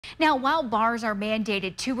Now, while bars are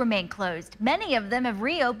mandated to remain closed, many of them have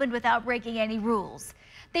reopened without breaking any rules.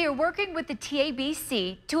 They are working with the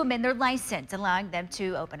TABC to amend their license, allowing them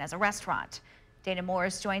to open as a restaurant. Dana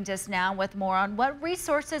Morris joins us now with more on what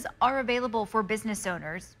resources are available for business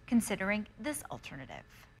owners considering this alternative.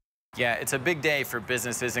 Yeah, it's a big day for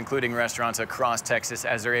businesses, including restaurants across Texas,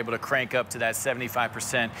 as they're able to crank up to that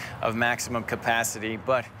 75% of maximum capacity.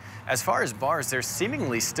 But as far as bars, they're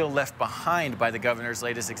seemingly still left behind by the governor's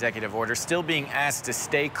latest executive order, still being asked to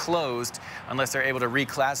stay closed unless they're able to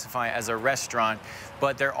reclassify as a restaurant.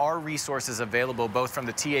 But there are resources available both from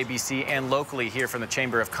the TABC and locally here from the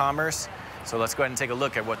Chamber of Commerce. So let's go ahead and take a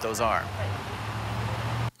look at what those are.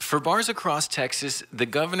 For bars across Texas, the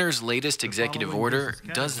governor's latest executive order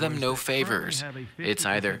does them no favors. It's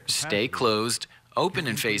either stay closed, open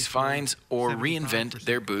and face fines, or reinvent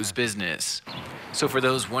their booze business. So for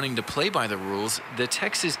those wanting to play by the rules, the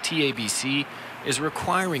Texas TABC is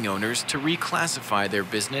requiring owners to reclassify their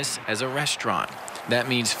business as a restaurant. That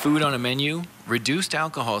means food on a menu, reduced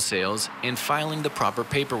alcohol sales, and filing the proper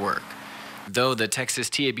paperwork. Though the Texas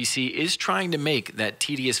TABC is trying to make that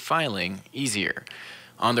tedious filing easier.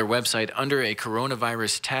 On their website, under a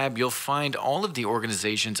coronavirus tab, you'll find all of the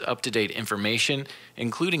organization's up-to-date information,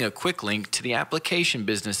 including a quick link to the application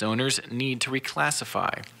business owners need to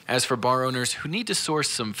reclassify. As for bar owners who need to source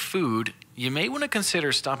some food, you may want to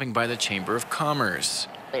consider stopping by the Chamber of Commerce.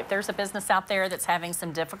 If there's a business out there that's having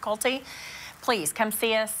some difficulty, please come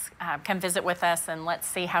see us, come visit with us, and let's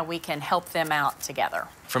see how we can help them out together.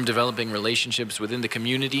 From developing relationships within the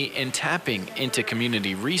community and tapping into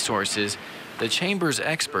community resources, the Chamber's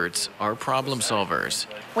experts are problem solvers.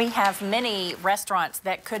 We have many restaurants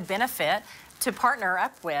that could benefit to partner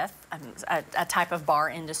up with a type of bar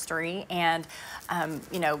industry and,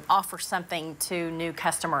 offer something to new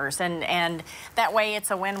customers. And that way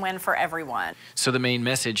it's a win-win for everyone. So the main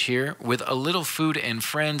message here, with a little food and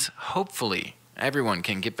friends, hopefully everyone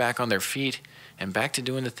can get back on their feet and back to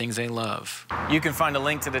doing the things they love. You can find a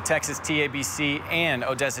link to the Texas TABC and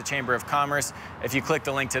Odessa Chamber of Commerce if you click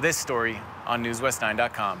the link to this story on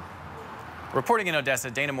newswest9.com. Reporting in Odessa,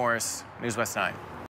 Dana Morris, News West 9.